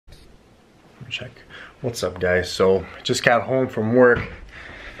check. What's up, guys? So just got home from work.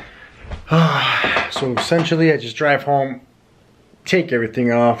 So essentially I just drive home, take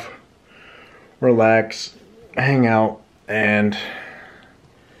everything off, relax, hang out, and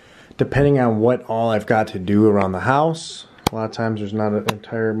depending on what all I've got to do around the house, a lot of times there's not an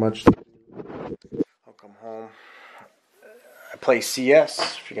entire much. I'll come home. I play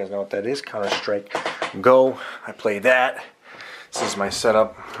CS, if you guys know what that is, Counter-Strike Go. I play that. This is my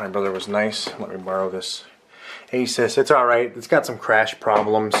setup. My brother was nice. Let me borrow this Asus. It's alright. It's got some crash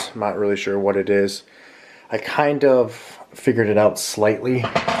problems. I'm not really sure what it is. I kind of figured it out slightly.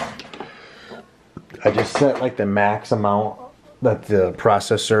 I just set like the max amount that the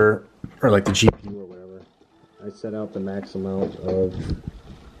processor, or like the GPU or whatever, I set out the max amount of,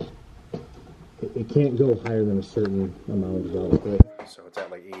 it can't go higher than a certain amount of output. So it's at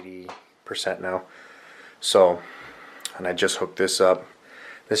like 80% now. So, and I just hooked this up.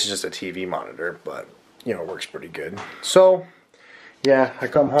 This is just a TV monitor, but you know, it works pretty good. So, yeah, I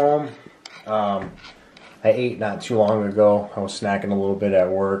come home. I ate not too long ago. I was snacking a little bit at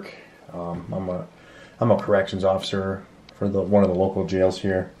work. I'm a corrections officer for one of the local jails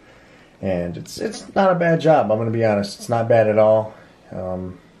here, and it's not a bad job. I'm gonna be honest. It's not bad at all.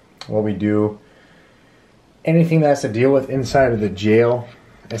 What we do, anything that has to deal with inside of the jail,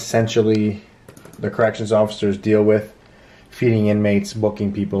 essentially, the corrections officers deal with. Feeding inmates,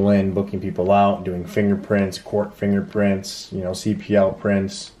 booking people in, booking people out, doing fingerprints, court fingerprints, you know, CPL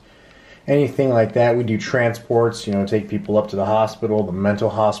prints, anything like that. We do transports, you know, take people up to the hospital, the mental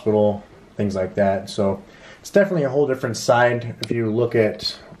hospital, things like that. So it's definitely a whole different side. If you look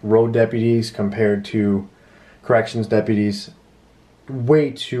at road deputies compared to corrections deputies,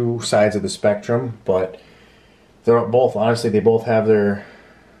 way two sides of the spectrum, but they're both, honestly, they both have their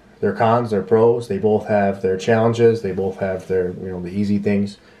cons, their pros. They both have their challenges. They both have their, you know, the easy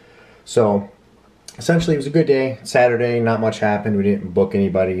things. So essentially it was a good day. Saturday, not much happened. We didn't book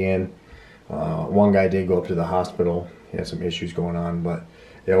anybody in. One guy did go up to the hospital. He had some issues going on, but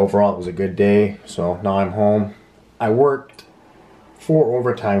yeah, overall it was a good day. So now I'm home. I worked 4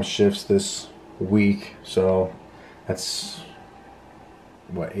 overtime shifts this week, so that's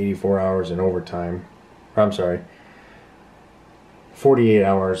what, 84 hours in overtime. Or, I'm sorry, 48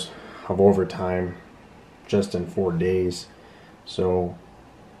 hours of overtime just in 4 days. So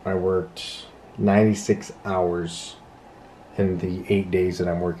I worked 96 hours in the 8 days that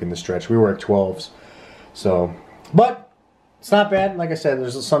I'm working the stretch. We work 12s. So, but it's not bad. Like I said,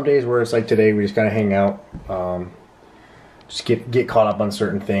 there's some days where it's like today, we just gotta hang out. Just get caught up on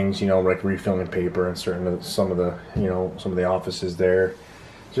certain things, you know, like refilling paper and some of the offices there.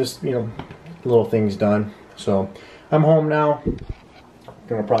 Just, you know, little things done. So I'm home now.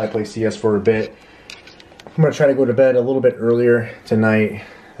 Gonna probably play CS for a bit. I'm gonna try to go to bed a little bit earlier tonight.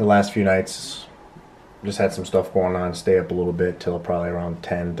 The last few nights just had some stuff going on. Stay up a little bit till probably around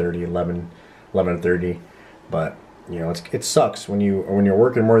 10:30, 11:30. But you know, it sucks when you're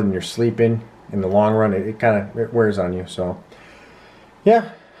working more than you're sleeping. In the long run, it kind of wears on you. So yeah,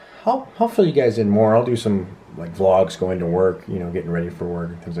 I'll fill you guys in more. I'll do some like vlogs going to work, you know, getting ready for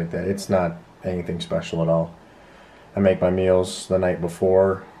work and things like that. It's not anything special at all. I make my meals the night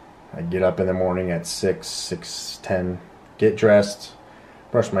before. I get up in the morning at 6:10, get dressed,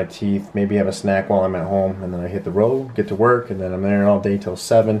 brush my teeth, maybe have a snack while I'm at home, and then I hit the road, get to work, and then I'm there all day till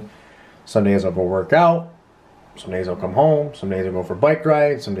 7. Some days I'll go work out, some days I'll come home, some days I'll go for bike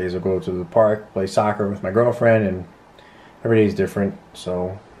rides, some days I'll go to the park, play soccer with my girlfriend, and every day is different,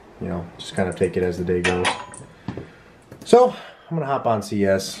 so, you know, just kind of take it as the day goes. So, I'm going to hop on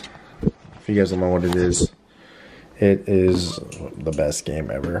CS. If you guys don't know what it is the best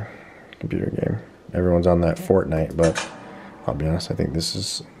game ever, computer game. Everyone's on that Fortnite, but I'll be honest, I think this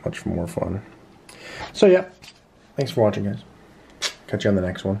is much more fun. So yeah, thanks for watching, guys. Catch you on the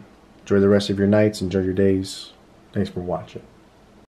next one. Enjoy the rest of your nights, enjoy your days. Thanks for watching.